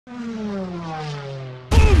Boom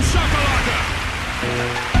shakalaka!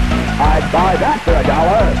 I'd buy that for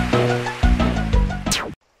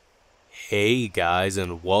 $1. Hey guys,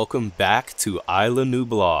 and welcome back to Isla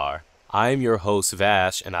Nublar. I'm your host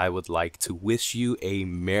Vash, and I would like to wish you a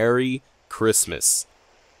Merry Christmas.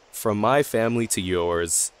 From my family to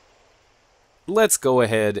yours, let's go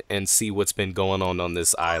ahead and see what's been going on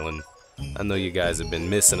this island. I know you guys have been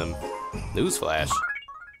missing them. Newsflash.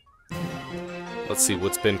 Let's see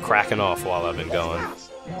what's been cracking off while I've been gone.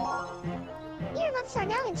 Earmuffs are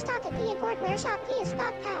now in stock at the importware shop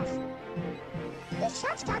P.57. This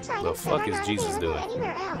shop stocks items The fuck that are is not Jesus available doing?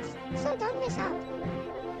 anywhere else, so don't miss out.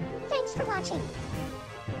 Thanks for watching.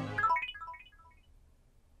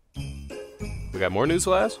 We got more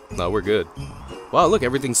newsflash? No, we're good. Wow, look,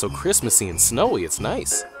 everything's so Christmassy and snowy. It's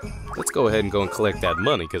nice. Let's go ahead and go and collect that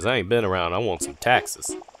money, because I ain't been around. I want some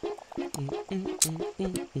taxes.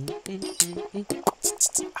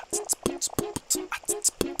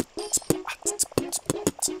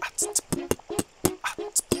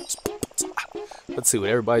 Let's see what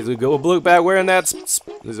everybody's doing. Go look back wearing that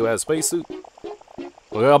spacesuit.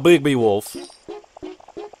 We got Big B Wolf.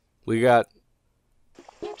 We got...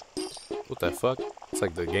 What the fuck? It's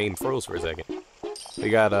like the game froze for a second. We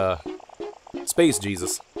got, Space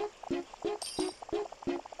Jesus.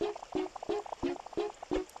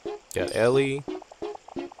 Got Ellie.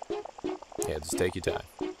 Yeah, just take your time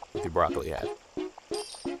with your broccoli hat.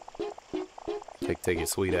 Take your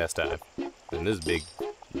sweet ass time. And this big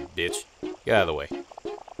bitch, get out of the way.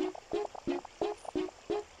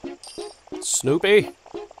 Snoopy.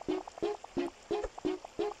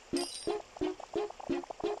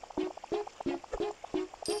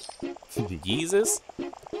 Jesus.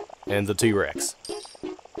 And the T-Rex.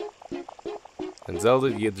 And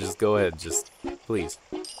Zelda, you just go ahead, just please.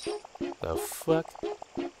 The fuck?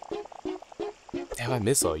 Damn, I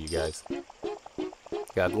miss all you guys.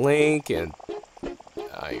 Got Link and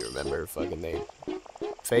I don't remember her fucking name.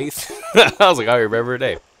 Faith? I was like, I remember her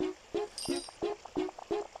name.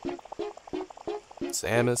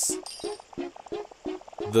 Samus.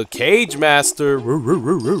 The Cage Master.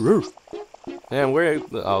 Man, I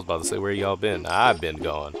was about to say, where y'all been? I've been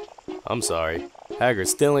gone. I'm sorry. Haggard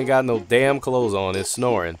still ain't got no damn clothes on. Is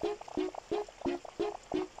snoring.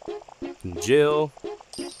 And Jill.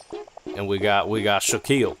 And we got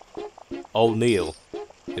Shaquille O'Neal.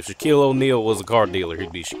 If Shaquille O'Neal was a car dealer,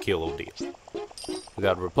 he'd be Shaquille O'Neal. We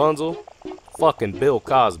got Rapunzel. Fucking Bill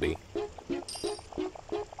Cosby.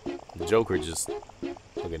 The Joker just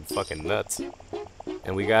looking fucking nuts.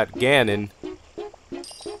 And we got Ganon.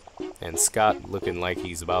 And Scott looking like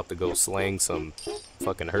he's about to go slang some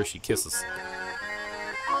fucking Hershey Kisses.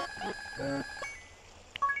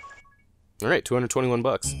 Alright, 221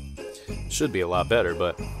 bucks. Should be a lot better,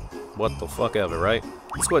 but what the fuck ever, right?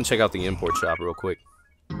 Let's go ahead and check out the import shop real quick.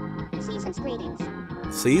 Season's greetings.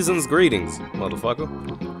 Season's greetings,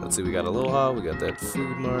 motherfucker. Let's see, we got Aloha, we got that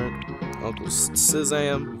Food Mart, Uncle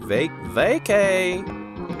Shazam, vacay.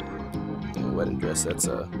 Wedding dress,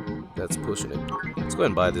 that's pushing it. Let's go ahead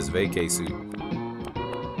and buy this vacay suit.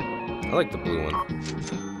 I like the blue one.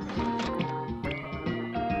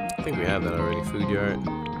 I think we have that already. Food Yard.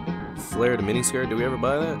 Flared miniskirt, did we ever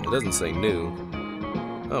buy that? It doesn't say new.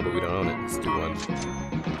 Oh, but we don't own it. Let's do one.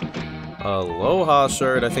 Aloha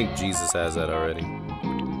shirt, I think Jesus has that already.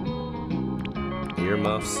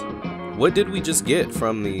 Earmuffs. What did we just get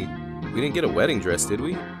from the... We didn't get a wedding dress, did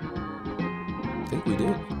we? I think we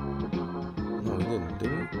did. No, we didn't,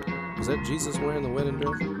 did we? Was that Jesus wearing the wedding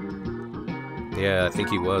dress? Yeah, I think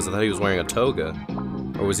he was. I thought he was wearing a toga.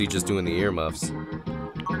 Or was he just doing the earmuffs?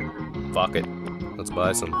 Fuck it. Let's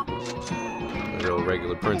buy some. A real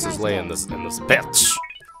regular Princess Leia in this bitch.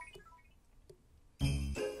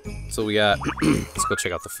 So we got... Let's go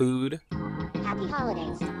check out the food. Happy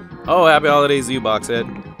holidays. Oh, happy holidays, you boxhead.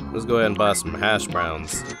 Let's go ahead and buy some hash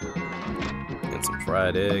browns. And some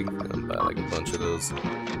fried egg. I'm buy like a bunch of those.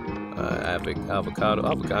 Avocado.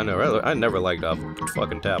 I never liked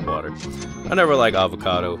fucking tap water. I never like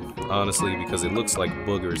avocado, honestly, because it looks like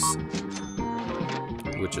boogers.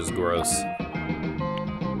 Which is gross.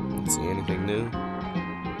 Let's see, anything new?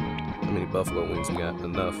 How many buffalo wings we got?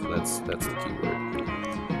 Enough. That's the key word.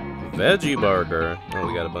 Veggie burger. Oh,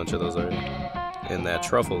 we got a bunch of those already. And that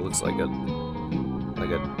truffle looks like a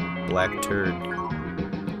black turd.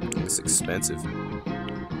 It's expensive.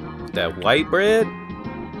 That white bread?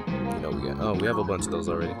 You know, we have a bunch of those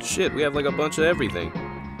already. Shit, we have like a bunch of everything.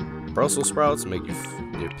 Brussels sprouts make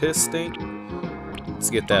your piss stink. Let's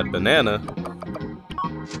get that banana.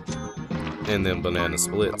 And then banana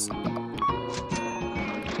splits.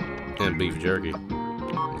 And beef jerky.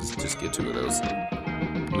 Let's just get two of those.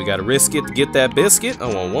 We gotta risk it to get that biscuit. I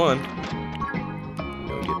want one.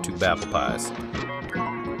 We're gonna get 2 apple pies.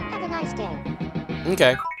 Have a nice day.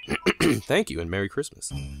 Okay. Thank you and Merry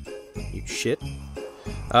Christmas. You shit.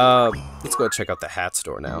 Let's go check out the hat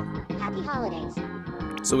store now. Happy holidays.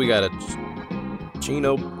 So we got a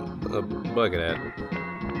chino bucket hat.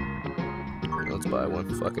 Let's buy one.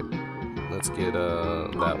 Fuck it. Let's get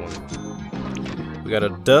that one. We got a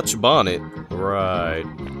Dutch bonnet. Right.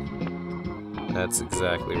 That's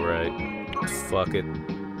exactly right. Fuck it.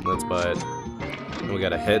 Let's buy it. And we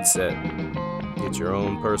got a headset. Get your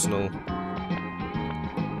own personal.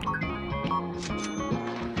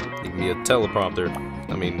 You can be a teleprompter.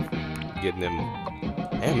 I mean, getting them.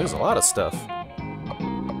 Damn, there's a lot of stuff.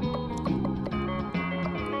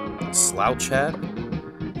 Slouch hat.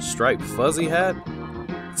 Striped fuzzy hat.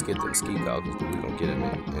 Let's get them ski goggles, but we're gonna get them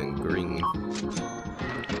in green.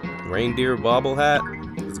 Reindeer bobble hat.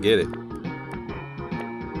 Let's get it.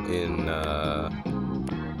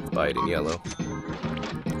 Let's buy it in yellow.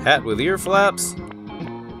 Hat with ear flaps.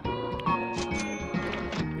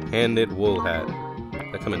 Hand-knit wool hat.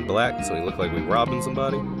 That come in black, so we look like we robbing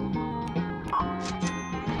somebody.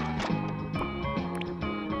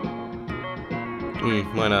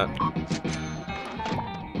 Why not?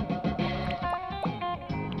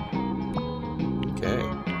 Okay,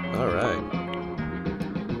 alright.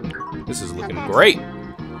 This is looking great!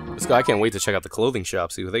 Let's go. I can't wait to check out the clothing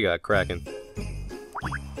shop, see what they got cracking.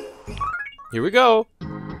 Here we go!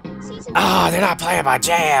 Ah, they're not playing my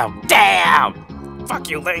jam! Damn! Fuck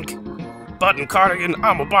you, Link! Button cardigan,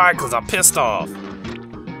 I'ma buy it cause I'm pissed off!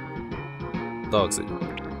 Dog suit.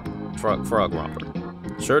 Frog romper.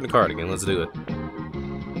 Shirt and cardigan, let's do it.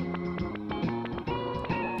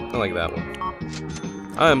 I like that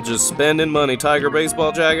one. I'm just spending money. Tiger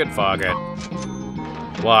baseball jacket? Fuck it.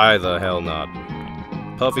 Why the hell not?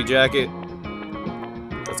 Puffy jacket?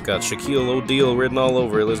 That's got Shaquille O'Neal written all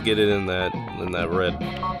over it. Let's get it in that red.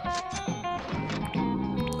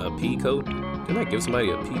 A pea coat? Didn't I give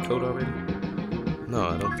somebody a pea coat already? No,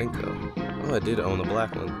 I don't think so. Oh, I did own a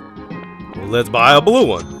black one. Well, let's buy a blue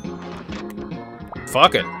one.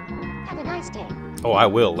 Fuck it. Have a nice day. Oh, I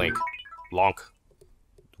will, Link. Lonk.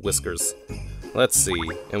 Whiskers. Let's see.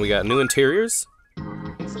 And we got new interiors?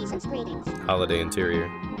 Season's greetings. Holiday interior.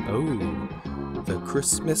 Oh, the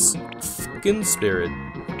Christmas fucking spirit.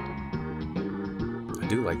 I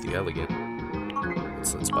do like the elegant.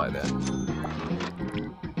 Let's buy that.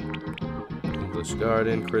 English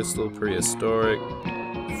garden, crystal, prehistoric,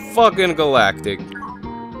 fucking galactic.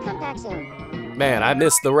 Come back soon. Man, I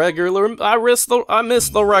missed the regular. I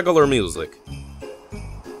missed the regular music.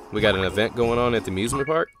 We got an event going on at the amusement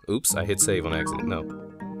park. Oops, I hit save on accident. No.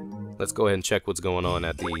 Let's go ahead and check what's going on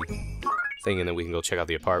at the thing, and then we can go check out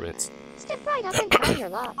the apartments. Step right up and try your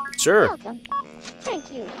luck. Sure. Welcome.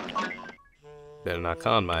 Thank you. Better not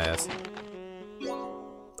con my ass.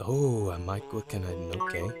 Oh, I might. What can I?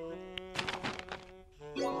 Okay.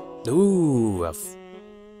 Ooh,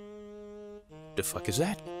 the fuck is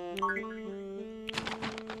that?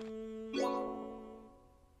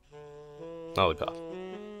 Lollipop.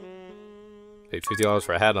 Paid $50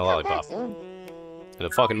 for a hat and a Come back lollipop. soon. And a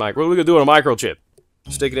fucking mic. What are we gonna do with a microchip?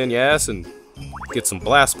 Stick it in your ass and get some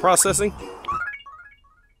blast processing?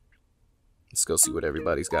 Let's go see what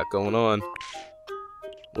everybody's got going on.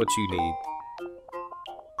 What you need?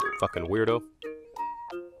 Fucking weirdo.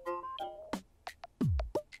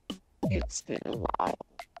 It's been a while,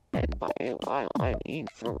 and by a while I mean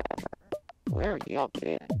forever. Where y'all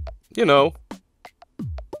been? You know.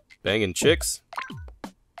 Banging chicks?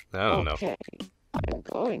 I don't know. Okay, I'm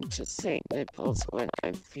going to say nipples when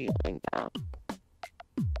I'm feeling down.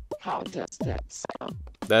 How does that sound?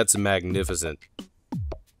 That's magnificent.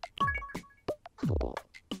 Cool.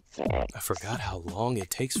 Thanks. I forgot how long it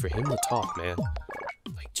takes for him to talk, man.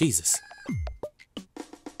 Like, Jesus.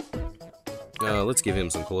 Let's give him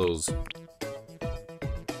some clothes.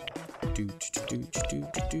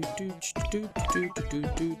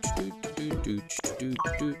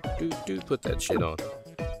 Put that shit on.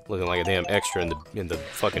 Looking like a damn extra in the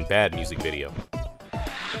fucking bad music video.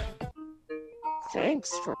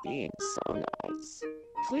 Thanks for being so nice.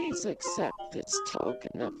 Please accept this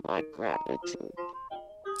token of my gratitude.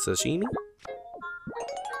 Sashimi?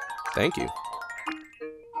 Thank you.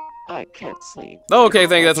 I can't sleep. Oh, okay,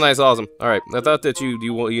 thank you. That's nice, awesome. All right, I thought that you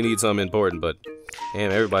need something important, but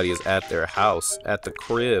damn, everybody is at their house, at the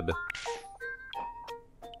crib.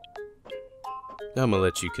 I'm gonna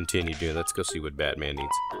let you continue doing. Let's go see what Batman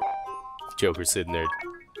needs. Joker's sitting there,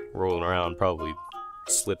 rolling around, probably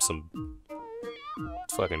slip some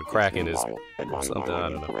fucking crack in his something. I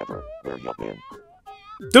don't know. Where you been?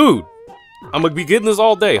 Dude, I'm gonna be getting this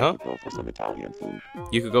all day, huh? Go for some Italian food.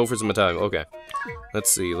 You could go for some Italian. Okay. Let's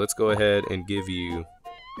see. Let's go ahead and give you...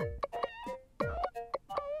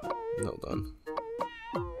 Hold on.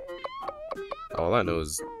 All I know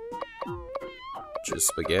is just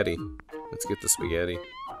spaghetti. Let's get the spaghetti.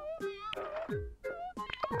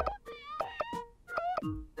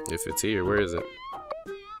 If it's here, where is it?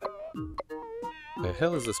 The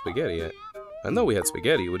hell is the spaghetti at? I know we had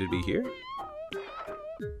spaghetti. Would it be here?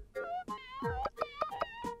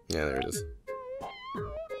 Yeah, there it is.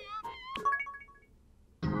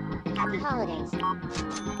 Happy holidays.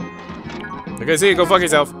 Okay, see you. Go fuck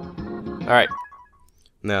yourself. Alright.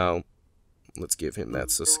 Now, let's give him that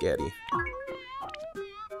Saskatty.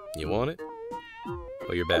 You want it?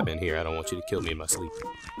 Oh, you're Batman here. I don't want you to kill me in my sleep.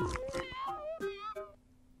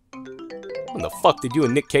 When the fuck did you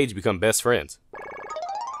and Nick Cage become best friends?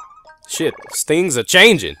 Shit, things are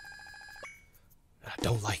changing. I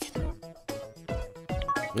don't like it.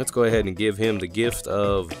 Let's go ahead and give him the gift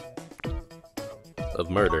of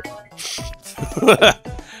murder.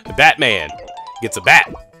 Batman gets a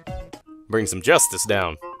bat. Bring some justice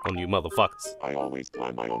down on you motherfuckers. I always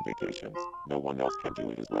plan my own vacations. No one else can do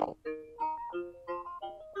it as well.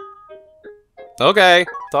 Okay,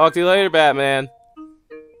 talk to you later, Batman.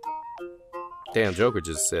 Damn, Joker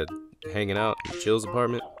just said hanging out in Chill's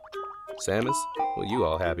apartment. Samus, what you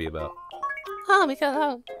all happy about? Oh, because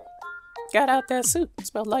I got out that suit. It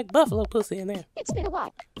smelled like buffalo pussy in there. It's been a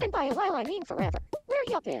while, and by a while I mean forever. Where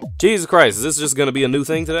you been? Jesus Christ, is this just gonna be a new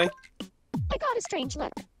thing today? I got a strange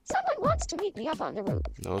letter. Someone wants to meet me up on the roof.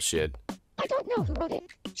 Oh shit. I don't know who wrote it.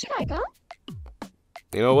 Should I go?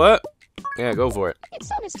 You know what? Yeah, go for it. It's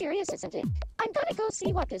so mysterious, isn't it? I'm gonna go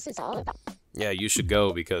see what this is all about. Yeah, you should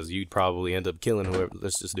go because you'd probably end up killing whoever.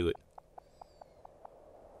 Let's just do it.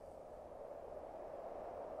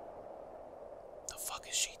 The fuck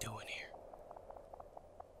is she doing here?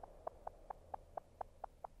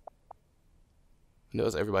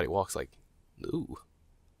 Notice everybody walks like, ooh.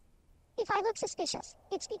 If I look suspicious,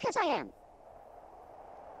 it's because I am.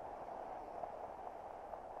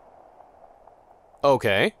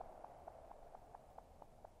 Okay.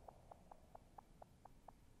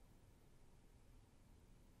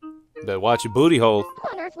 Better watch your booty hole. Who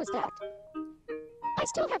on earth was that? I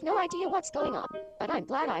still have no idea what's going on, but I'm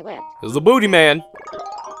glad I went. It was the booty man.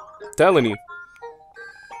 Telling you.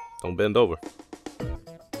 Don't bend over.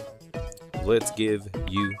 Let's give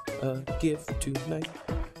you a gift tonight.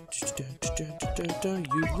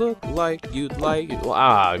 You look like you'd like it.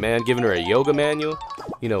 Ah, man, giving her a yoga manual.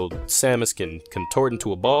 You know, Samus can contort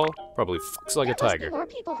into a ball. Probably fucks like a There must be tiger. more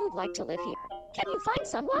people who'd like to live here. Can you find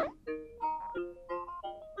someone?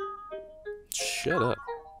 Shut up.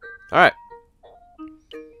 Alright.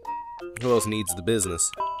 Who else needs the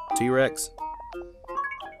business? T-Rex?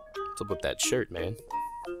 What's up with that shirt, man?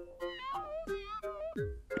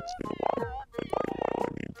 It's been a while, and by a while I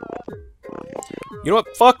mean forever. Where you been? You know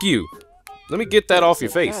what? Fuck you. Let me get that off your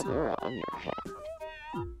face. Feather on your head.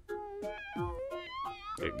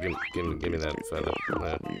 Give me that feather.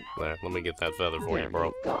 There, let me get that feather for you,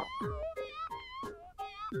 bro. Go.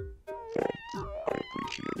 Thanks. I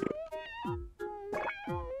appreciate it.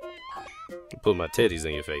 Put my titties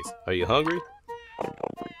in your face. Are you hungry? I'm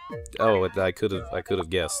hungry. Oh, I could have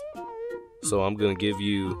guessed. So I'm gonna give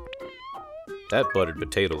you that buttered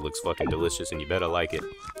potato. Looks fucking delicious, and you better like it,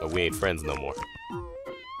 or we ain't friends no more.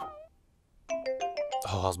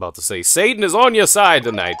 Oh, I was about to say, Satan is on your side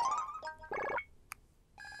tonight.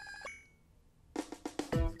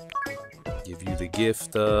 Give you the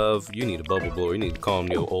gift of... You need a bubble blower. You need to calm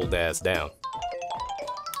your old ass down.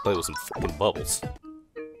 Play with some fucking bubbles. I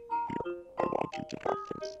want you to have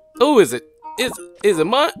this. Oh, is it? Is it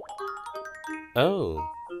mine? Oh,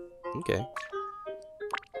 okay.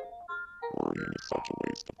 Worrying is such a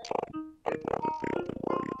waste of time. I'd rather fail than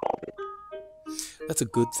worry about it. That's a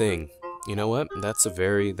good thing. You know what? That's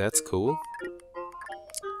cool.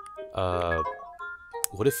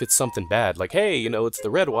 What if it's something bad? Like, hey, you know, it's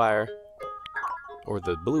the red wire. Or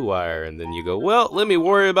the blue wire. And then you go, well, let me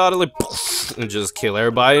worry about it. Like, and just kill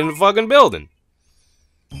everybody in the fucking building.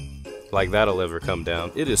 Like that'll ever come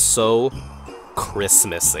down. It is so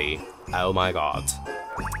Christmassy. Oh my god.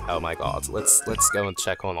 Oh my god. Let's go and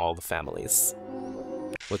check on all the families.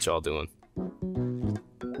 What y'all doing?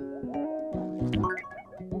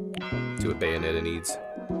 See what Bayonetta needs.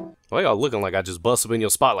 Why y'all looking like I just bust up in your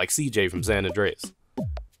spot like CJ from San Andreas?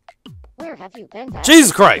 Where have you been? That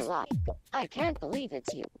Jesus Christ! I can't believe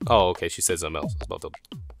it's you. Oh, okay, she said something else. I was about to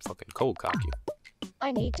fucking cold cock you.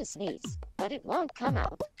 I need to sneeze, but it won't come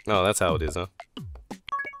out. Oh, that's how it is, huh?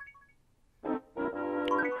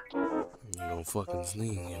 no fucking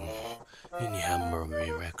sneeze, you know. Any hamburger,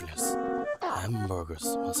 you reckless.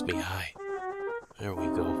 Hamburgers must be high. There we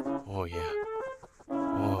go. Oh, yeah.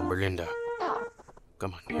 Oh, Belinda.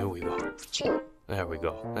 Come on, here we go. There we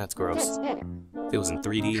go. That's gross. It was in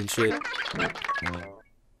 3D and shit.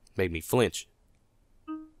 Made me flinch.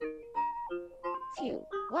 Phew,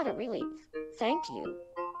 what a relief. Thank you.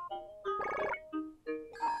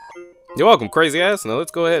 You're welcome, crazy ass. Now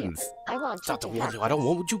let's go ahead and... I want you to have I don't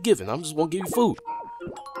want what you giving. I'm just gonna give you food.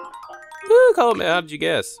 Ooh, call me. How did you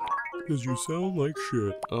guess? Because you sound like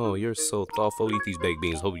shit. Oh, you're so thoughtful. Eat these baked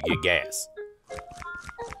beans. Hope you get gas.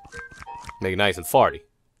 Make it nice and farty.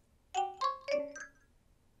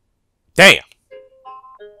 Damn!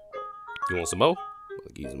 You want some more?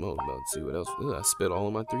 I'll give you some more. About to see what else. Ugh, I spit all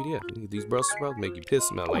on my 3DS. These Brussels sprouts make you piss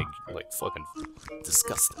smell like fucking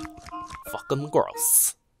disgusting. Fucking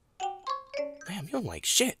gross. Damn, you don't like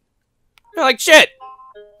shit. You don't like shit!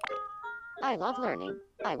 I love learning.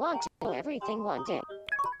 I want to know everything one day.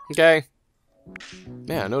 Okay.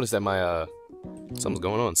 Man, I noticed that my, something's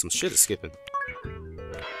going on. Some shit is skipping.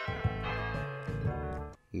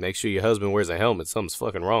 Make sure your husband wears a helmet. Something's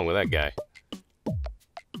fucking wrong with that guy.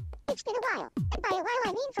 It's been a while. And by a while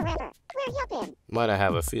I mean forever. Where you been? Might I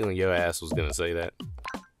have a feeling your ass was gonna say that.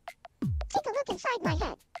 Take a look inside my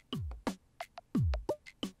head.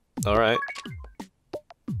 Alright.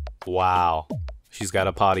 Wow. She's got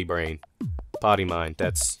a potty brain. Potty mind.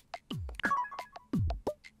 That's...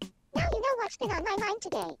 Now you know what's been on my mind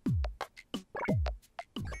today.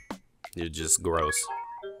 You're just gross.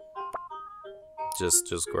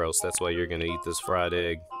 Just gross. That's why you're gonna eat this fried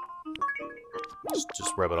egg.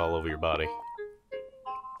 Just rub it all over your body.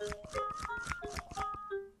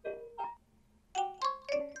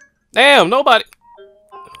 Damn, nobody.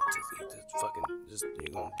 Just eat this fucking.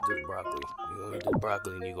 You're gonna do the broccoli. You're gonna eat the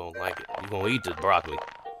broccoli and you're gonna like it. You're gonna eat this broccoli.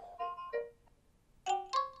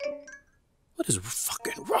 What is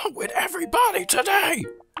fucking wrong with everybody today?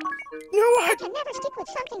 You know what? I can never stick with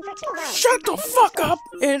something for too long. Shut the fuck up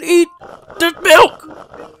and eat the milk!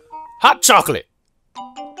 Hot chocolate!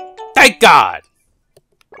 Thank God!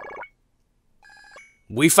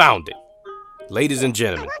 We found it. Ladies and I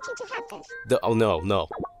gentlemen. want you to have this. Oh, no.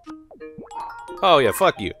 Oh, yeah,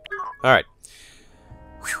 fuck you. Alright.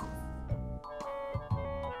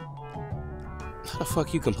 How the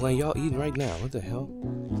fuck you complain? Y'all eating right now. What the hell?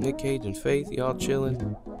 Nick Cage and Faith, y'all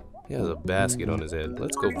chilling? He has a basket on his head.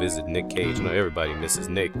 Let's go visit Nick Cage. You know, everybody misses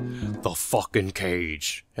Nick. The fucking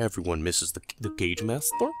Cage. Everyone misses the Cage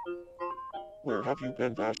Master. Where have you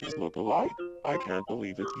been, Vash's look-alike? I can't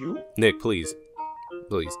believe it's you. Nick, please.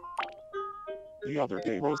 Please. The other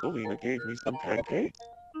day, Rosalina gave me some pancakes.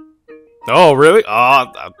 Oh, really?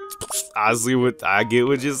 Oh, I get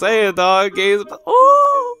what you're saying, dog.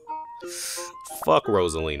 Oh. Fuck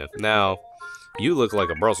Rosalina. Now, you look like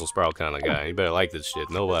a Brussels sprout kind of guy. You better like this shit.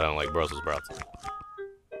 Nobody don't like Brussels sprouts.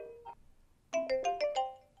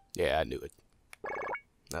 Yeah, I knew it.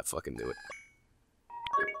 I fucking knew it.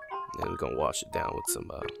 And we're gonna wash it down with some,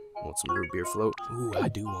 want some root beer float? Ooh, I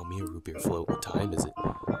do want me a root beer float. What time is it?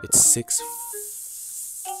 It's 6.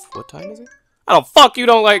 What time is it? Oh, fuck, you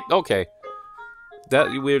don't like... Okay.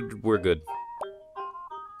 We're good.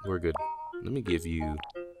 We're good. Let me give you...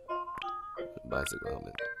 bicycle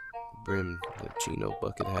helmet. Brim, the chino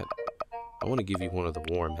bucket hat. I want to give you one of the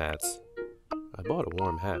warm hats. I bought a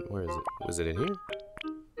warm hat. Where is it? Was it in here?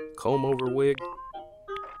 Comb over wig?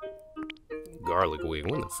 Garlic wig.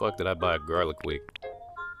 When the fuck did I buy a garlic wig?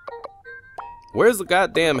 Where's the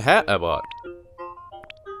goddamn hat I bought?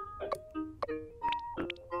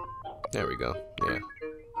 There we go. Yeah.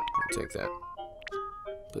 I'll take that.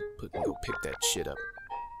 Go pick that shit up.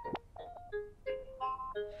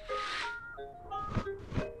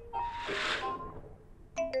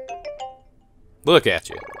 Look at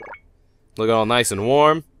you. Look all nice and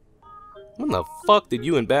warm. When the fuck did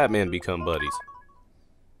you and Batman become buddies?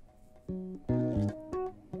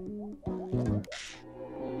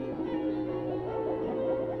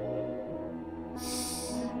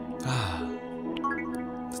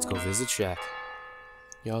 Let's go visit Shaq.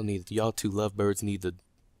 Y'all two lovebirds need to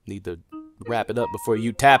wrap it up before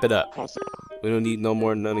you tap it up. We don't need no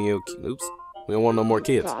more none of your oops. We don't want no more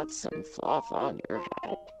kids. Got some fluff on your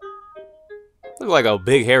head. Look like a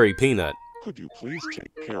big hairy peanut. Could you please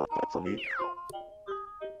take care of that for me?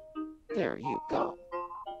 There you go.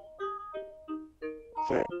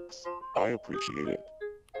 Thanks. I appreciate it.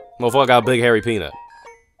 Motherfucker got a big hairy peanut.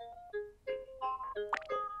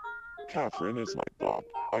 Catherine is my dog.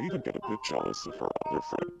 I even get a bit jealous of her other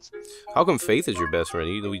friends. How come Faith is your best friend?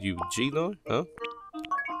 You cheating on her? Huh?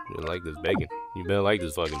 You like this bacon. You better like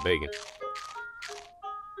this fucking bacon.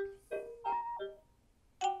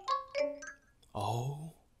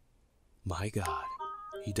 My God,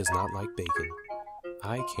 he does not like bacon.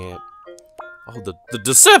 I can't. Oh, the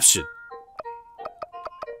deception!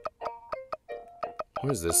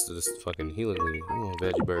 Where's this fucking he look like he want a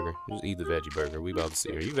veggie burger. Just eat the veggie burger. We about to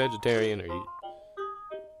see. Are you vegetarian or you?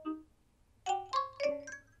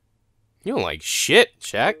 You don't like shit,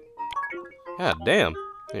 Shaq. God damn.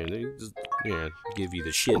 Here, give you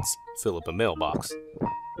the shits. Fill up a mailbox.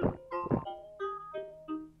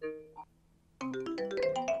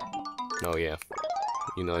 Oh yeah.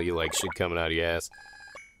 You know you like shit coming out of your ass.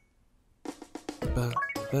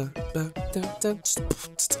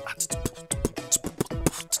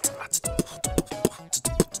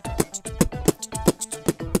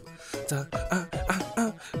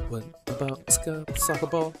 What about soccer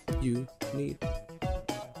ball? You need.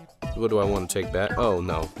 What do I want to take back? Oh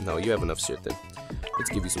no, you have enough shit then. Let's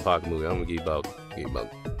give you some pocket movie. I'm gonna give you about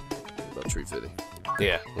 350.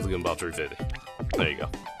 Yeah, let's give him about 350. There you go.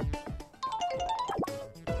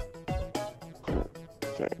 Cool.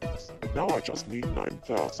 Thanks. Now I just need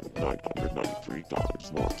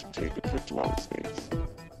 $9,993 more to take a trip to outer space.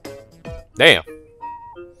 Damn.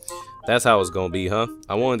 That's how it's gonna be, huh?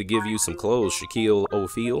 I wanted to give you some clothes, Shaquille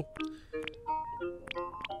O'Neal.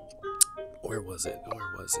 Where was it?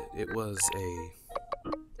 It was a...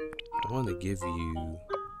 I wanted to give you...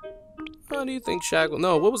 How do you think Shaq...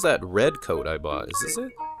 No, what was that red coat I bought? Is this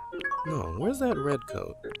it? No, where's that red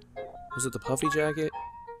coat? Was it the puffy jacket?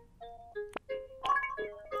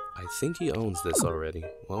 I think he owns this already.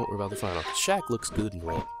 Well, we're about to find out. Shaq looks good in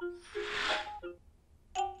red.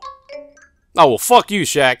 Oh, well, fuck you,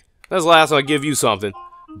 Shaq. That's the last time I give you something.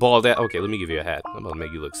 Bald ass. Okay, let me give you a hat. I'm about to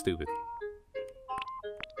make you look stupid.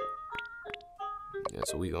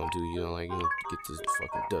 That's what we gonna do. You know, like, get this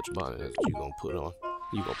fucking Dutch bonnet. That's what you gonna put on.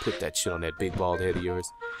 You gonna put that shit on that big bald head of yours.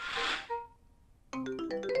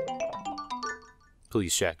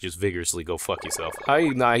 Please, Shaq, just vigorously go fuck yourself. How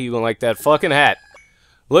you gonna like that fucking hat?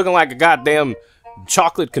 Looking like a goddamn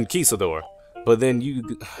chocolate conquistador. But then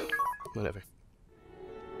you... Whatever.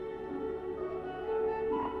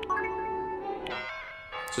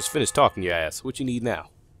 Just finish talking, your ass. What you need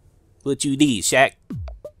now? What you need, Shaq?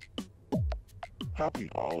 Happy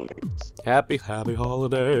holidays. Happy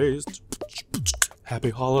holidays. Happy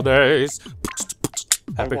holidays.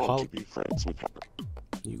 Happy I want holidays. to be friends with Pepper.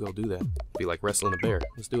 You go do that. Be like wrestling a bear.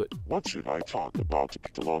 Let's do it. What should I talk about to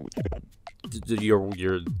get along with him?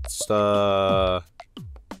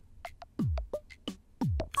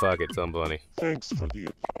 Fuck it, I'm funny. Thanks for the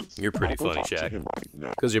advice. You're pretty I'll go funny, talk to Shaq. him right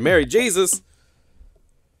now. Because you're married, Jesus.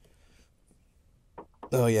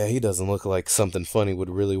 Oh yeah, he doesn't look like something funny would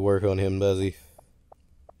really work on him, does he?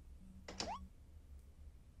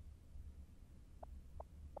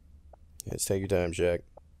 Yeah, just take your time, Shaq.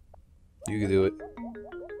 You can do it.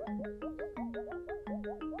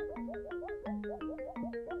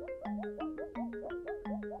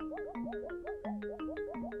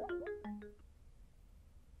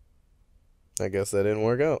 I guess that didn't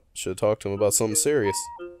work out. Should have talked to him about something serious.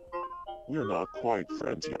 We're not quite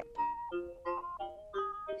friends yet.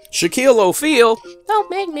 Shaquille O'Neal! Don't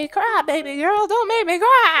make me cry, baby girl. Don't make me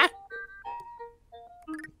cry.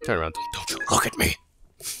 Turn around. Don't you look at me.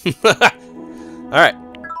 Alright.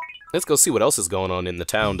 Let's go see what else is going on in the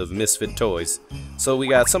town of Misfit Toys. So we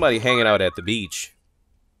got somebody hanging out at the beach.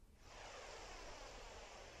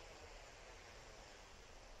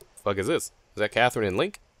 Fuck is this? Is that Catherine and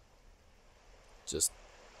Link? Just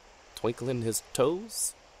twinkling his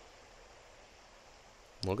toes?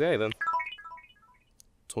 Okay then.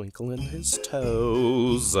 Twinkling his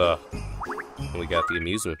toes. We got the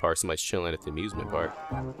amusement park. Somebody's chilling at the amusement park.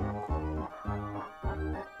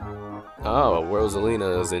 Oh,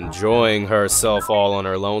 Rosalina is enjoying herself all on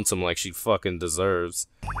her lonesome like she fucking deserves.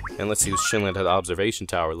 And let's see who's chilling at the observation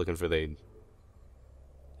tower looking for the...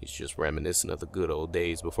 He's just reminiscent of the good old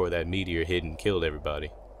days before that meteor hit and killed everybody.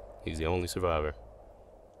 He's the only survivor.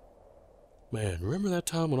 Man, remember that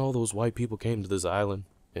time when all those white people came to this island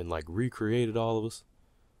and, like, recreated all of us?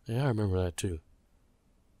 Yeah, I remember that, too.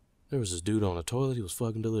 There was this dude on a toilet, he was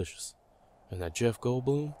fucking delicious. And that Jeff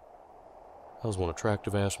Goldblum? That was one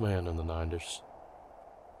attractive-ass man in the 90s.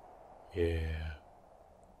 Yeah.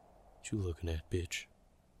 What you looking at, bitch?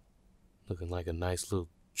 Looking like a nice little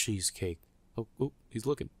cheesecake. Oh, he's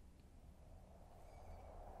looking.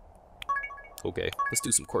 Okay, let's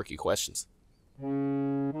do some quirky questions.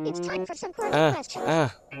 It's time for some quirky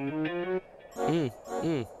questions.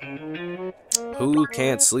 Who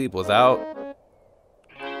can't sleep without...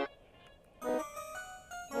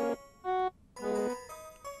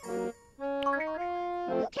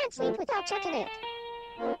 You can't sleep without checking it.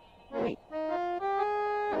 Wait,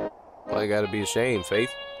 Well, you gotta be ashamed,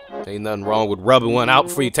 Faith. Ain't nothing wrong with rubbing one out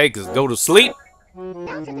before you go to sleep.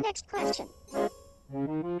 Now for the next question.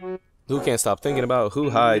 Who can't stop thinking about who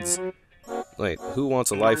hides? Wait, who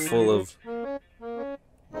wants a life full of?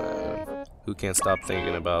 Who can't stop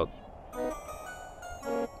thinking about?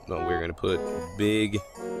 No, we're gonna put big,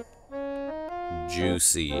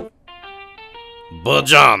 juicy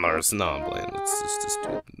pajamas. No, I'm playing. Let's just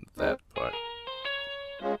do that part.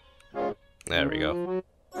 There we go.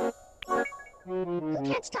 Who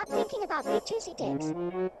can't stop thinking about big juicy dicks?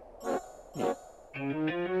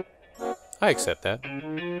 I accept that.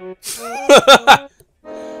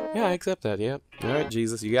 Yeah, I accept that. Yep. All right,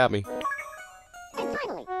 Jesus, you got me. And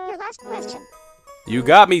finally, your last question. You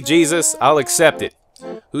got me, Jesus. I'll accept it.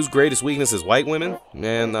 Whose greatest weakness is white women?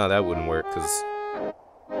 Man, no, that wouldn't work, because,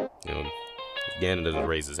 you know, Ganon doesn't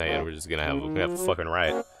raise his hand. We're just gonna have a fucking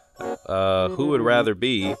riot. Who would rather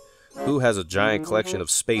be? Who has a giant collection of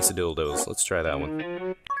space dildos? Let's try that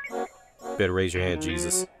one. Better raise your hand,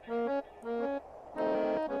 Jesus.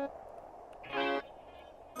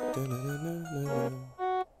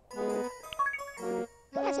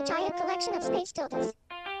 Who has a giant collection of space dildos?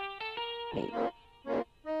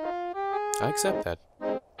 I accept that.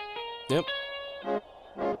 Yep.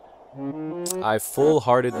 I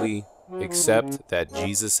full-heartedly accept that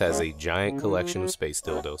Jesus has a giant collection of space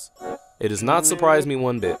dildos. It does not surprise me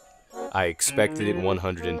one bit. I expected it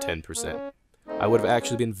 110%. I would have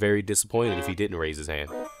actually been very disappointed if he didn't raise his hand.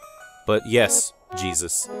 But yes,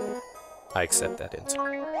 Jesus, I accept that answer.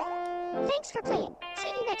 Thanks for playing. See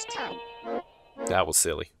you next time. That was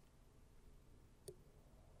silly.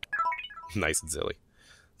 Nice and silly.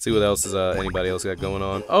 See what else is anybody else got going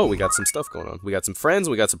on. Oh, we got some stuff going on. We got some friends,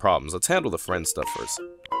 we got some problems. Let's handle the friend stuff first.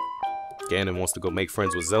 Ganon wants to go make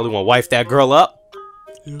friends with Zelda. Want to wife that girl up?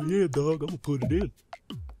 Hell yeah, dog. I'm gonna put it in.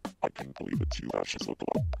 I can't believe it's you, Ashes look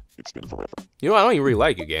alike. It's been forever. You know, I don't even really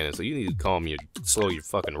like you, Ganon, so you need to slow your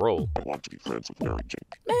fucking roll. I want to be friends with Mary Jane.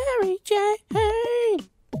 Mary Jane,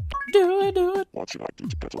 do it. What should I do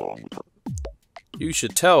to get along with her? You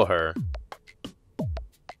should tell her.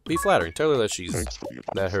 Be flattering. Tell her that Thanks for the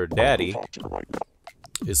advice. that her daddy I'll talk to her right now.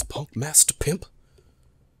 is Punk Master Pimp.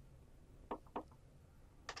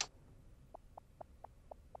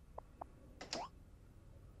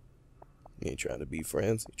 You ain't trying to be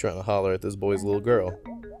friends. You're trying to holler at this boy's little girl.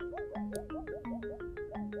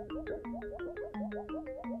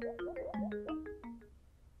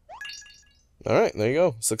 Alright, there you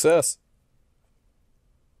go. Success.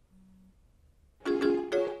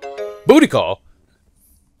 Booty call!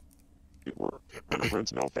 It worked. We're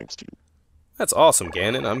friends now thanks to you. That's awesome,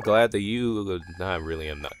 Ganon. I'm glad that you... I really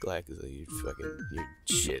am not glad, because you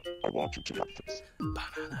shit. I want you to have this.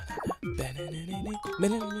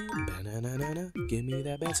 Give me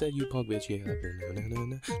that bass, you punk bitch, yeah.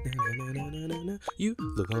 You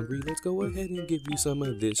look hungry, let's go ahead and give you some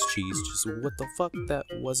of this cheese. Just what the fuck? That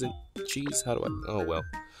wasn't cheese? How do I... Oh, well.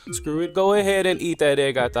 Screw it, go ahead and eat that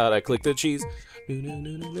egg. I thought I clicked the cheese. Let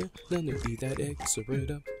me eat that egg, serve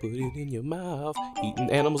it up, put it in your mouth. Eating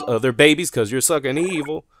animals, other babies, cause you're sucking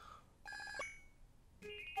evil.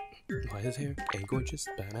 Why his hair ain't gorgeous?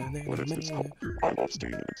 What is this called? I love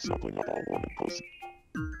staying and snuggling up all warm and cozy.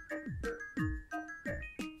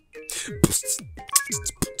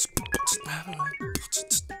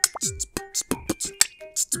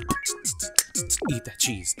 Eat that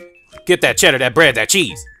cheese. Get that cheddar, that bread, that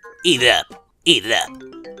cheese. Eat it up. Eat it up.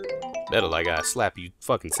 Better like I slap you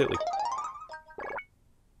fucking silly.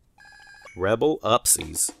 Rebel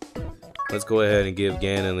upsies. Let's go ahead and give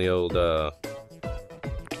Ganon the old, I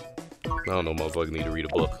don't know, motherfucker need to read a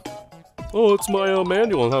book. Oh, it's my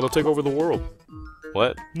manual on how to take over the world.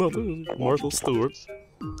 What? Nothing. Martha Stewart.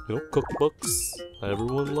 You know, cookbooks.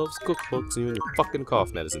 Everyone loves cookbooks, even your fucking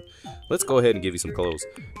cough medicine. Let's go ahead and give you some clothes.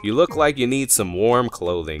 You look like you need some warm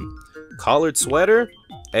clothing. Collared sweater?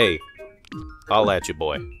 Hey, I'll at you,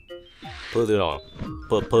 boy. Put it on.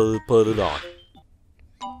 Put it on.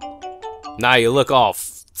 Now you look all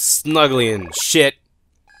snuggly and shit.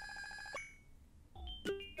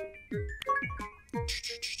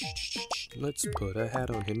 Let's put a hat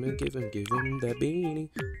on him and give him that beanie.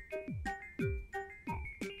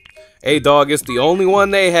 Hey, dog, it's the only one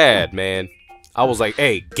they had, man. I was like,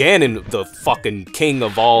 hey, Ganon, the fucking king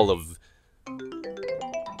of all of...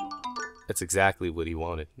 That's exactly what he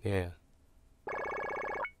wanted, yeah.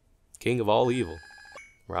 King of all evil.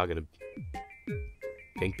 Rocking a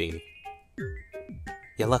pink beanie.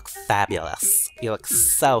 You look fabulous. You look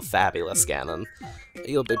so fabulous, Ganon.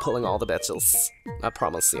 You'll be pulling all the bitches. I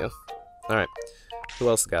promise you. Alright. Who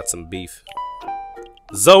else got some beef?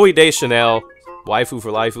 Zoe Deschanel. Waifu for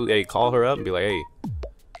life. Hey, call her up and be like, hey,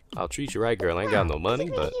 I'll treat you right, girl. I ain't got no money,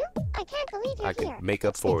 but I can't believe you're I can here. make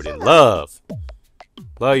up It's for it been in so long. love.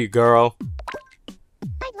 Love you, girl.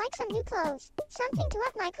 I'd like some new clothes. Something to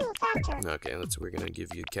up my cool factor. Okay, we're gonna give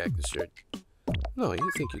you a cactus shirt. No,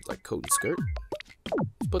 you think you'd like coat and skirt?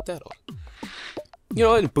 Let's put that on. You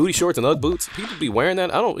know, and booty shorts and Ugg boots. People be wearing that.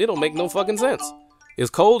 It don't make no fucking sense. It's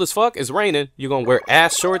cold as fuck. It's raining. You're gonna wear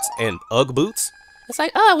ass shorts and Ugg boots? It's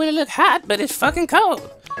like, oh, we look hot, but it's fucking cold.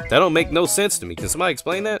 That don't make no sense to me. Can somebody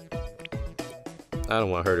explain that? I don't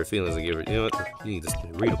want to hurt her feelings and give her. You know what? You need to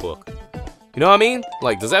read a book. You know what I mean?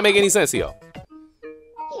 Like, does that make any sense to y'all?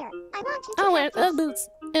 Here, I want you to I wear have this. Ugg boots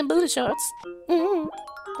and booty shorts. On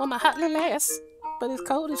my hot little ass, but it's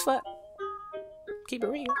cold as fuck. Keep it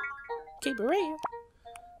real. Keep it real.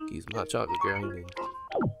 Use my chocolate, girl. You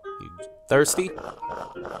thirsty?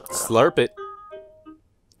 Slurp it.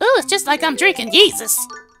 Ooh, it's just like I'm drinking Jesus.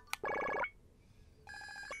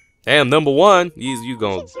 Damn, number one. You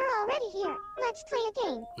going. Since you're already here, let's play a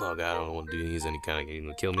game. Oh, God, I don't want to do these any kind of game.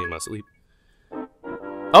 It'll kill me in my sleep.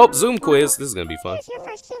 Oh, Zoom quiz. This is going to be fun. Here's your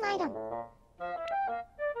first Zoom item.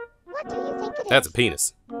 What do you think it is? That's a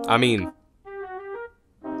penis. I mean,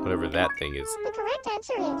 whatever that thing is. The correct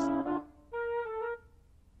answer is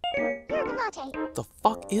yerba mate. The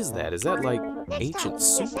fuck is that? Is that like Next time, ancient your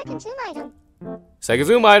soup? second Zoom item. Second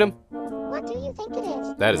Zoom item. What do you think it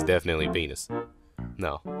is? That is definitely a penis.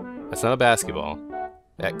 No, that's not a basketball.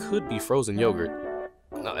 That could be frozen yogurt.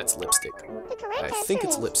 No, that's lipstick. The correct I answer think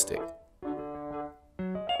it's is lipstick.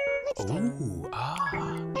 lipstick. Ooh, ah.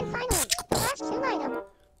 And finally, the last Zoom item.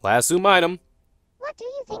 Last Zoom item. What do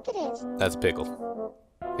you think it is? That's a pickle.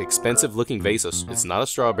 Expensive looking vase. It's not a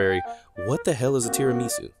strawberry. What the hell is a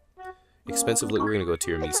tiramisu? Expensive look. We're gonna go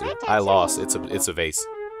tiramisu. I lost. It's a vase.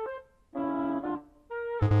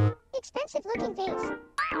 Expensive looking vase.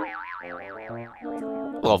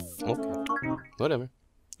 Well, okay. Whatever.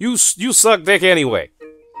 You suck dick anyway.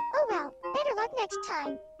 Oh well, better luck next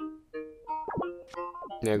time.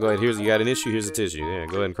 Yeah, go ahead. You got an issue. Here's a tissue. Yeah,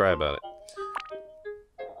 go ahead and cry about it.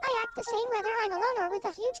 I act the same whether I'm alone or with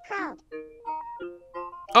a huge crowd.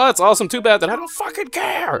 Oh, that's awesome. Too bad that I don't fucking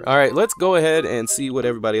care. All right, let's go ahead and see what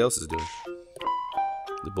everybody else is doing.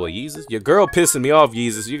 The boy Yeezus. Your girl pissing me off,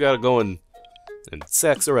 Yeezus. You gotta go and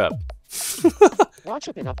sex her up. Watch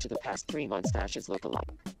a bit up to the past 3 months dashes look alike.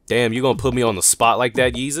 Damn, you gonna put me on the spot like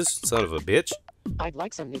that, Yeezus? Son of a bitch. I'd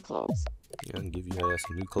like some new clothes. Yeah, I can give you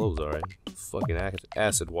some new clothes, alright. Fucking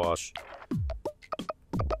acid wash.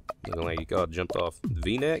 Looking like you got jumped off the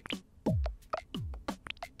V-neck.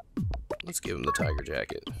 Let's give him the tiger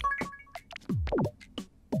jacket.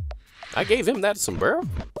 I gave him that sombrero? Or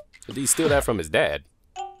did he steal that from his dad?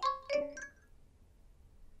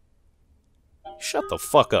 Shut the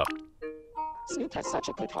fuck up. Snoop has such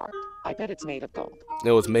a good heart. I bet it's made of gold.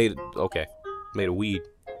 No, it's made. Okay, made of weed.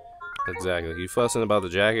 Exactly. You fussing about the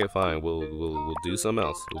jacket? Fine. We'll do something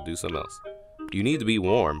else. We'll do something else. You need to be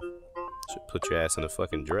warm. Should put your ass in a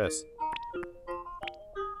fucking dress.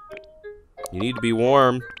 You need to be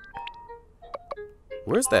warm.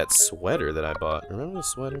 Where's that sweater that I bought? Remember the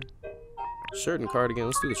sweater? Shirt and cardigan.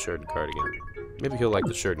 Let's do the shirt and cardigan. Maybe he'll like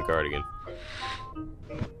the shirt and cardigan.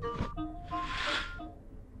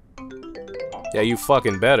 Yeah, you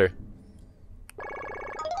fucking better.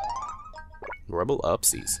 Rebel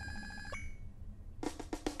upsies.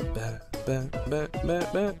 I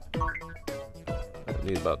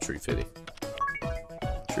need about $3.50.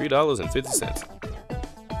 $3.50.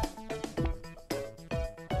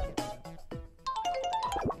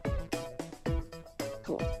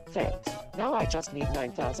 Cool, thanks. Now I just need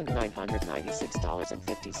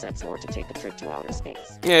 $9,996.50 more to take a trip to outer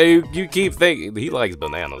space. Yeah, you keep thinking. He likes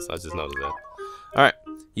bananas. I just noticed that. Alright,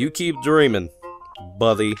 you keep dreaming,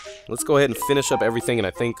 buddy. Let's go ahead and finish up everything, and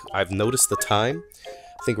I think I've noticed the time.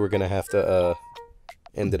 I think we're gonna have to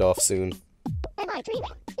end it off soon. Am I dreaming?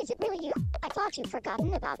 Is it really you? I thought you'd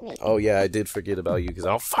forgotten about me. Oh yeah, I did forget about you because I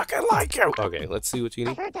don't fucking like you. Okay, let's see what you I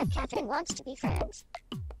need. heard that Catherine wants to be friends.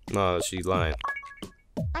 No, she's lying.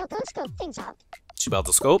 I'll go scope things out. She about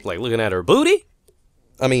to scope, like looking at her booty?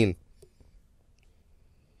 I mean,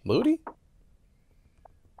 booty?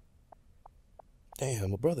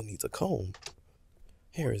 Damn, my brother needs a comb.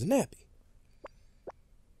 Hair is nappy.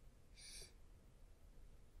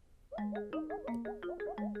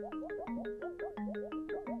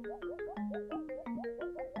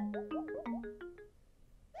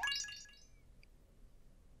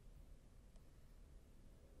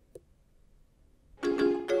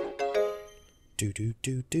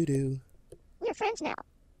 Do. We're friends now.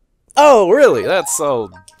 Oh, really? That's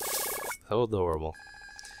so adorable.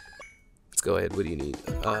 Let's go ahead. What do you need?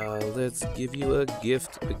 Let's give you a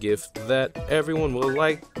gift that everyone will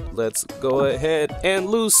like. Let's go ahead and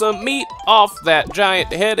lose some meat off that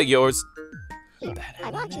giant head of yours. Here, I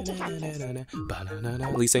want you to have this.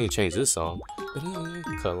 At least I ain't changed this song.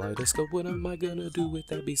 Kaleidoscope, what am I gonna do with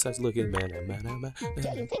that besides looking? Do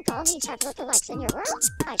you think all meats have lookalikes in your world?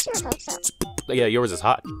 I sure hope so. Yeah, yours is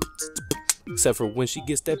hot. Except for when she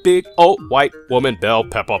gets that big old white woman bell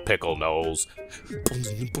pepper pickle nose.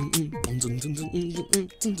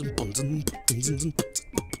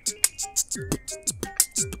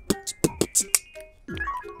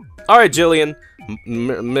 Alright, Jillian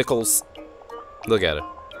Mickles. Look at her.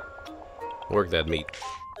 Work that meat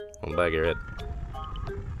on the back of your head.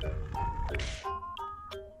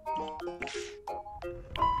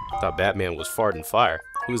 Thought Batman was farting fire.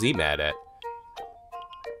 Who was he mad at?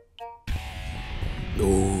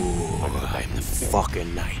 Ooh, I am the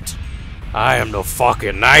fucking knight. I am the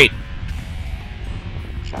fucking knight.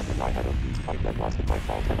 Chapter 9, I don't use fight that wasn't my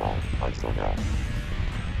fault at all. I'm so mad.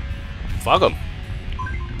 Fuck him.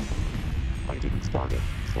 I didn't start it,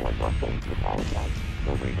 so I'm not going to apologize.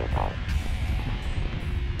 No way, no how.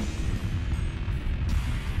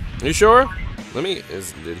 You sure? Let me.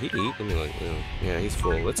 Did he eat? Let me like. Yeah, he's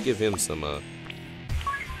full. Let's give him some.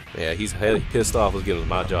 Yeah, he's pissed off. Let's give him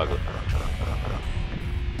my chocolate.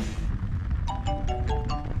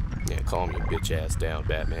 Yeah, calm your bitch ass down,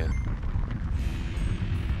 Batman.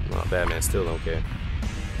 No, Batman still don't care.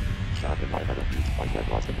 Chapter 9, I don't use fight that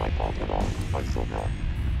wasn't my fault at all. I'm so mad.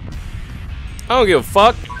 I don't give a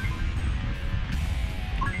fuck.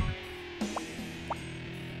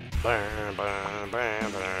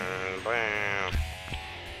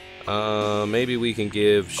 Maybe we can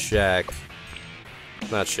give Shaq.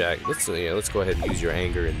 Not Shaq. Let's go ahead and use your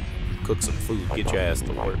anger and cook some food. Get your ass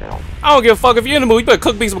to work. I don't give a fuck if you're in the mood. You better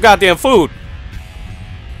cook me some goddamn food.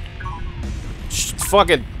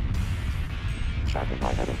 Fucking.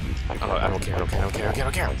 I don't care.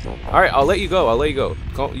 All right, I'll let you go.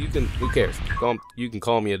 You can. Who cares? You can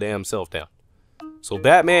calm your damn self down. So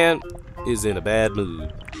Batman is in a bad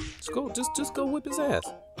mood. Just go whip his ass.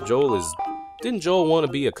 Didn't Joel want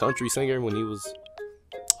to be a country singer when he was?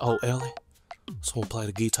 Oh, Ellie, someone play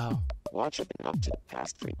the guitar. Watch it up to the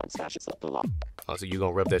past 3 months ashes of the law. Oh, so you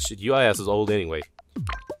gonna rub that shit? Your ass is old anyway.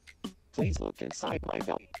 Please look inside my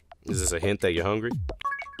belly. Is this a hint that you're hungry?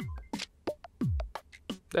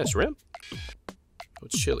 That's shrimp?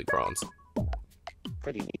 What's chili prawns?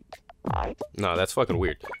 Pretty neat, right? No, that's fucking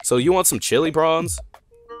weird. So you want some chili prawns?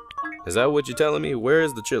 Is that what you're telling me? Where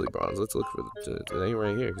is the chili prawns? Let's look for the. It ain't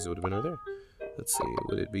right here because it would have been right there. Let's see.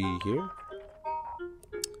 Would it be here?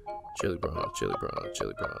 Chili prawns, chili prawns,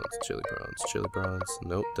 chili prawns, chili prawns, chili prawns.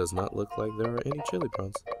 Nope, does not look like there are any chili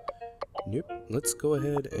prawns. Nope. Let's go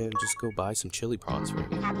ahead and just go buy some chili prawns for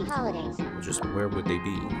him. Happy holidays. Just where would they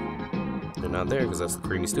be? They're not there because that's the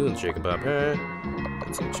creamy stew and the chicken pop.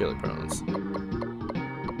 Let's see, chili prawns.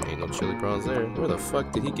 Ain't no chili prawns there. Where the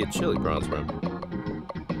fuck did he get chili prawns from?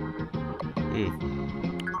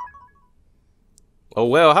 Oh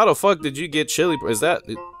well, how the fuck did you get chili? Is that?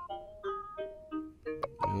 You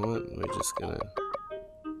know what? We're just gonna.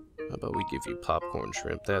 How about we give you popcorn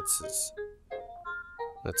shrimp? That's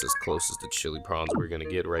as close as the chili prawns we're gonna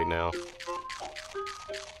get right now.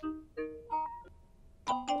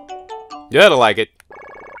 You gotta like it.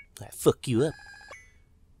 I fuck you up.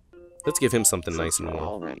 Let's give him something nice and warm.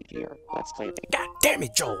 Already here. Let's play the God damn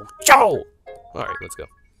it, Joel! Joel! Alright, let's go.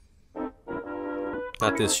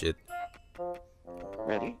 Not this shit.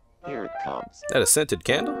 Ready? Here it comes. That a scented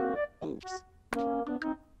candle? Oops.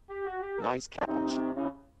 Nice catch.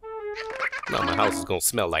 Now my house is gonna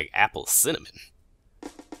smell like apple cinnamon.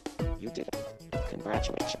 You did it.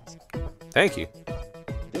 Congratulations. Thank you.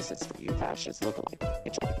 This is for you, Ash's lookalike.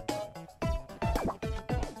 Enjoy.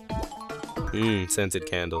 Scented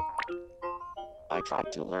candle. I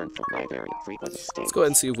tried to learn from my very frequent mistakes. Let's go ahead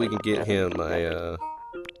and see if we can get him a, I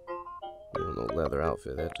don't know, leather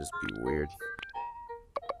outfit. That'd just be weird.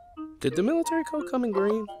 Did the military coat come in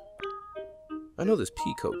green? I know this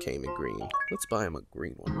pea coat came in green. Let's buy him a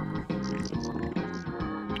green one.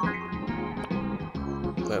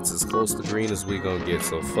 That's as close to green as we gonna get,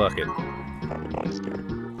 so fuck it.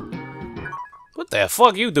 What the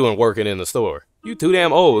fuck you doing working in the store? You too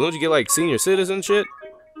damn old. Don't you get like senior citizen shit?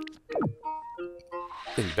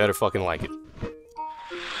 Then you better fucking like it.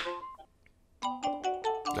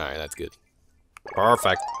 Alright, that's good.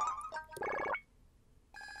 Perfect.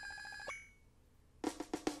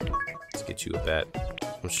 Let's get you a bat.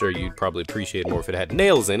 I'm sure you'd probably appreciate it more if it had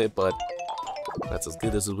nails in it, but that's as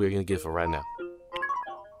good as we're gonna get for right now.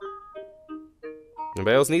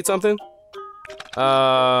 Anybody else need something?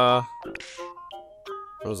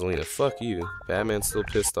 Rosalina, fuck you. Batman's still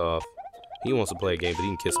pissed off. He wants to play a game, but he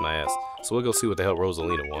can kiss my ass. So we'll go see what the hell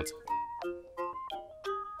Rosalina wants.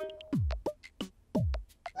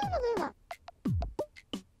 Luna Luna.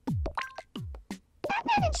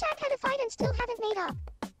 Batman and Shaq had a fight and still haven't made up.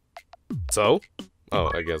 So? Oh,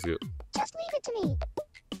 I guess you. Just leave it to me.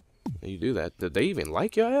 You do that. Did they even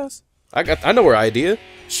like your ass? I know her idea.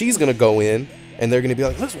 She's gonna go in, and they're gonna be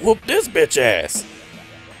like, let's whoop this bitch ass.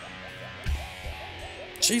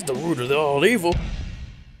 She's the root of all evil.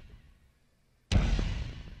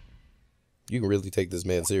 You can really take this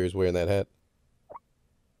man serious wearing that hat.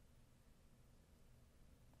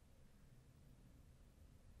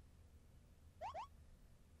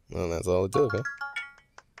 Well, that's all it took, huh?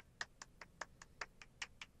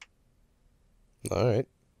 Alright.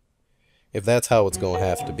 If that's how it's gonna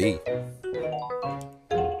have to be.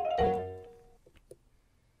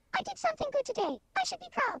 I did something good today. I should be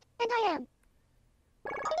proud, and I am.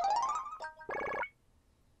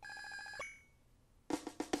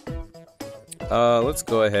 Let's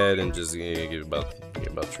go ahead and just give about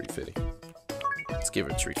 350. Let's give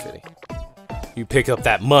her 350. You pick up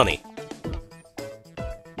that money.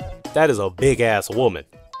 That is a big ass woman.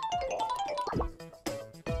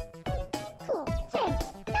 Cool, thanks.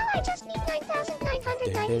 Now I just need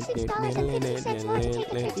 $9,996.50 more to take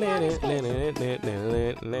a trip to outer space.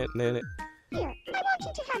 Here, I want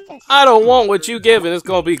you to have this. I don't want what you giving. It's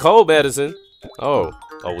gonna be cold medicine. Oh,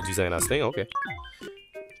 what you saying? I sting? Okay.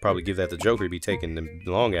 Probably give that to Joker. Be taking them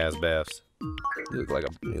long ass baths. You look like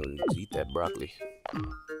eat that broccoli.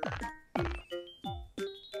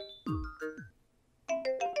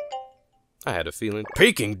 I had a feeling.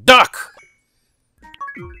 Peking duck.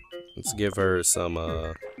 Let's give her some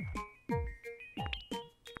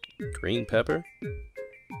green pepper.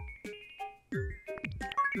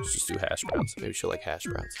 Let's just do hash browns. Maybe she'll like hash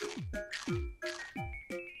browns.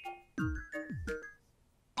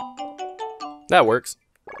 That works.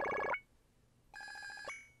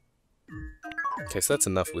 Okay, so that's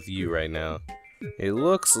enough with you right now. It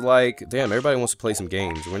looks like, damn, everybody wants to play some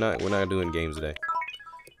games. We're not doing games today.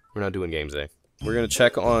 We're not doing games today. We're gonna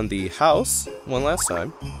check on the house one last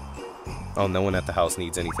time. Oh, no one at the house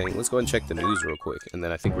needs anything. Let's go ahead and check the news real quick, and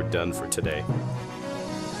then I think we're done for today.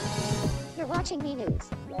 You're watching me news.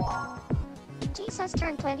 Jesus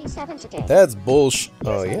turned 27 today. That's bullshit.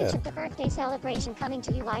 Oh, There's yeah. footage of the birthday celebration coming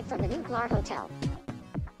to you live from the new Glar Hotel.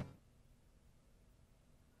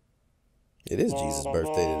 It is Jesus'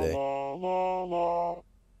 birthday today.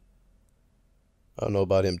 I don't know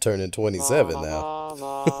about him turning 27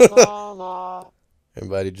 now.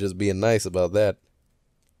 Everybody just being nice about that.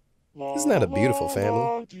 Isn't that a beautiful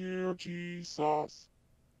family? Dear Jesus.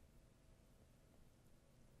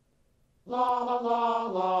 It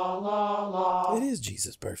is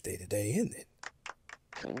Jesus' birthday today, isn't it?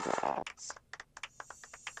 Congrats.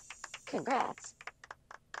 Congrats.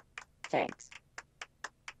 Thanks.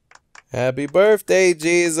 Happy birthday,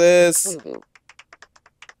 Jesus! Boo-boo.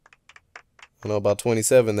 I don't know about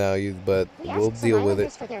 27 now, but We we'll asked some deal with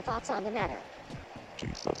islanders it. for their thoughts on the matter.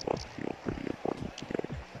 Jesus must feel pretty important today.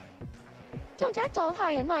 Don't act all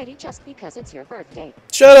high and mighty just because it's your birthday.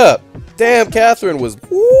 Shut up! Damn, Catherine was...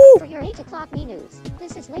 Woo! For your 8 o'clock me news,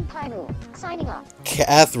 this is Link Hyrule, signing off.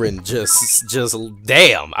 Catherine just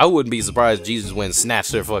damn. I wouldn't be surprised Jesus went and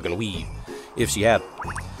snatched her fucking weave. If she had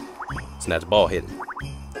snatched ball hidden.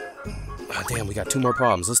 Oh, damn, we got 2 more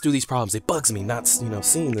problems. Let's do these problems. It bugs me not,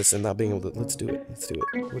 seeing this and not being able to. Let's do it. Let's do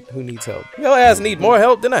it. Who needs help? Your ass need more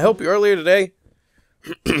help. Didn't I help you earlier today?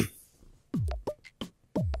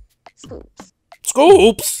 Scoops.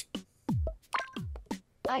 Scoops!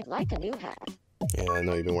 I'd like a new hat. Yeah, I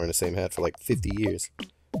know you've been wearing the same hat for like 50 years.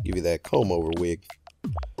 Give you that comb over wig.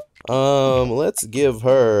 Let's give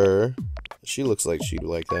her... She looks like she'd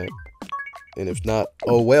like that. And if not,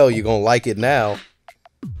 oh well, you're gonna like it now.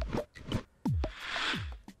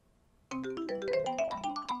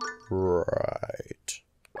 Right.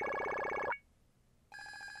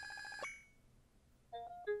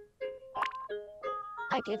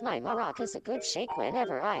 I give my maracas a good shake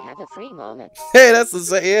whenever I have a free moment. Hey, that's the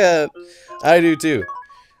same. Yeah, I do too.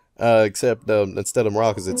 Except instead of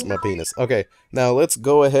maracas, it's my penis. Okay, now let's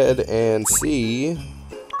go ahead and see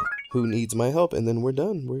who needs my help, and then we're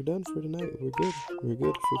done. We're done for tonight. We're good. We're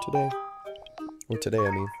good for today. Or today,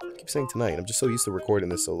 I mean. I keep saying tonight. I'm just so used to recording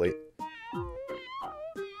this so late.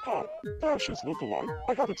 Hi, Ash's lookalike.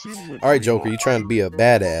 I haven't seen you in All right, Joker, you trying to be a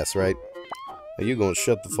badass, right? Now you gonna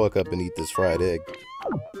shut the fuck up and eat this fried egg.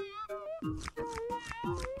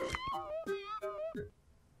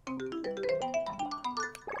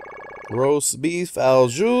 Roast beef, al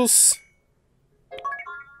juice.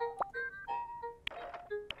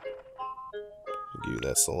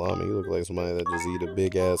 that salami. You look like somebody that just eat a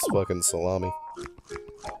big ass fucking salami.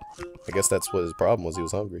 I guess that's what his problem was. He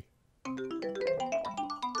was hungry.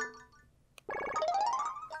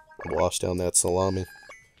 Wash down that salami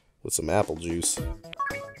with some apple juice.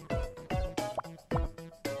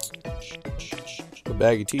 A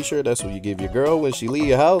baggy t-shirt, that's what you give your girl when she leave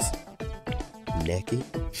your house. Naked.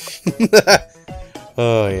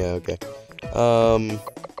 Oh yeah, okay.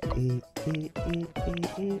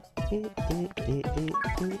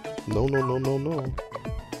 No.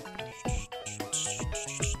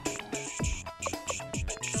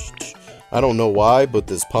 I don't know why, but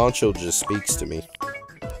this poncho just speaks to me.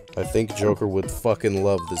 I think Joker would fucking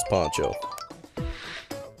love this poncho.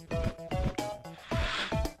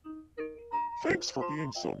 Thanks for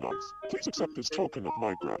being so nice. Please accept this token of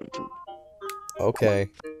my gratitude. Okay.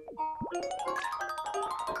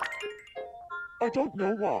 I don't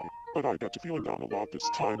know why, but I get to feeling down a lot this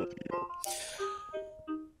time of year.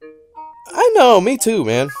 I know, me too,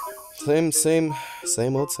 man. Same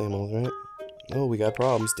old, right? Oh, we got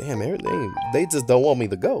problems. Damn, everything. They just don't want me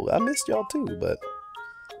to go. I missed y'all too, but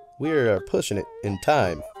we are pushing it in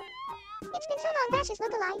time. It's been so long, Bash's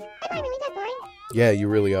look-alike. Am I really that boring? Yeah, you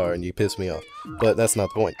really are, and you piss me off. But that's not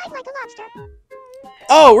the point. I'd like a lobster.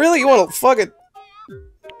 Oh, really? You want to fuck it?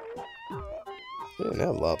 We didn't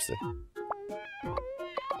have lobster.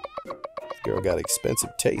 This girl got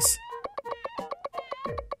expensive taste.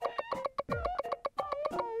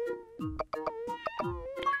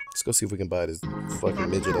 Let's go see if we can buy this fucking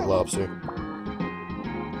midget a lobster.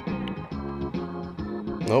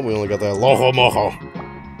 No, we only got that loho moho.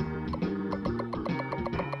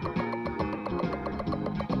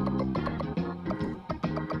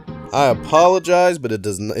 I apologize, but it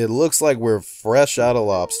doesn't. It looks like we're fresh out of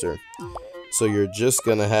lobster, so you're just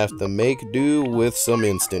gonna have to make do with some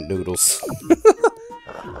instant noodles.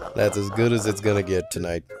 That's as good as it's gonna get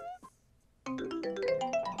tonight.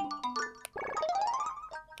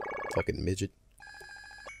 Fucking midget.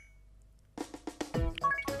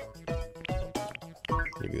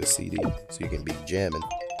 Give you a CD so you can be jamming.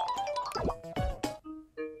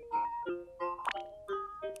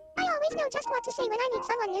 I always know just what to say when I meet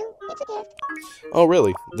someone new. It's a gift. Oh,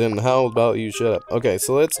 really? Then how about you shut up? Okay,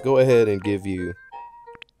 so let's go ahead and give you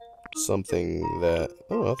something that...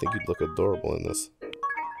 Oh, I think you'd look adorable in this.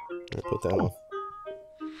 Here, put that on.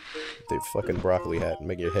 The fucking broccoli hat and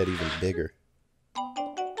make your head even bigger.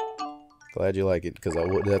 Glad you like it, because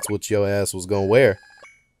that's what your ass was gonna wear.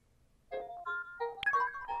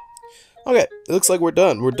 Okay, it looks like we're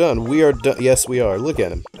done. We're done. We are done. Yes, we are. Look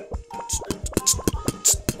at him.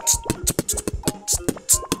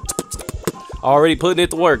 Already putting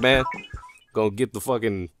it to work, man. Gonna get the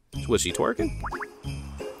fucking... Was she twerking?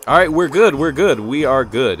 Alright, we're good. We're good. We are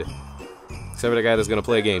good. Except for the guy that's gonna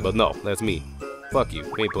play a game. But no, that's me. Fuck you.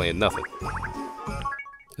 We ain't playing nothing.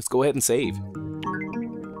 Let's go ahead and save.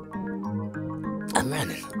 I'm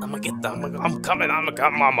running. I'm gonna get there. I'm coming. I'm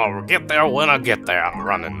gonna get there when I get there. I'm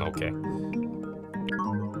running. Okay.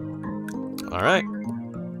 Alright.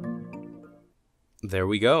 There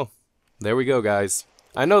we go. There we go, guys.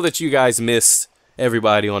 I know that you guys missed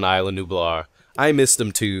everybody on Isla Nublar. I missed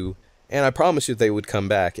them too. And I promised you they would come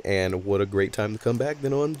back. And what a great time to come back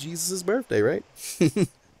than on Jesus' birthday, right?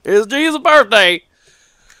 It's Jesus' birthday!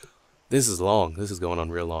 This is long. This is going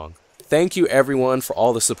on real long. Thank you, everyone, for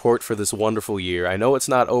all the support for this wonderful year. I know it's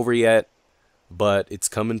not over yet, but it's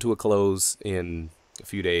coming to a close in a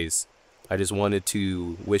few days. I just wanted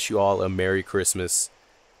to wish you all a Merry Christmas.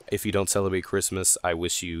 If you don't celebrate Christmas, I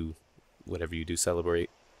wish you whatever you do celebrate.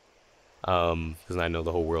 Because I know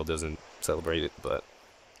the whole world doesn't celebrate it, but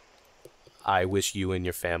I wish you and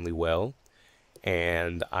your family well.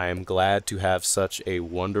 And I am glad to have such a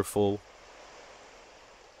wonderful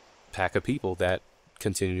pack of people that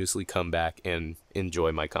continuously come back and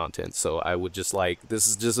enjoy my content. So I would just like, this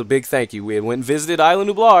is just a big thank you. We went and visited Isla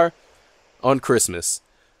Nublar on Christmas.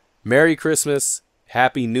 Merry Christmas,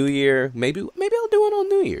 Happy New Year. Maybe I'll do it on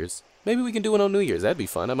New Year's. Maybe we can do it on New Year's. That'd be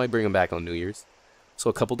fun. I might bring them back on New Year's. So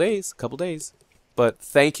a couple days. But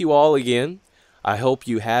thank you all again. I hope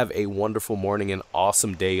you have a wonderful morning, an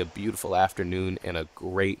awesome day, a beautiful afternoon, and a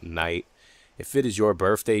great night. If it is your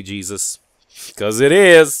birthday, Jesus, because it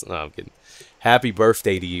is. No, I'm kidding. Happy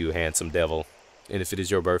birthday to you, handsome devil. And if it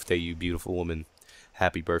is your birthday, you beautiful woman,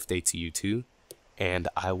 happy birthday to you too. And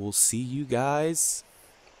I will see you guys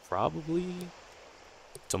probably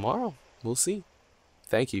tomorrow. We'll see.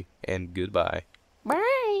 Thank you and goodbye.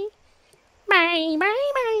 Bye. Bye.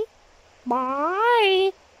 Bye. Bye.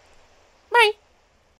 Bye.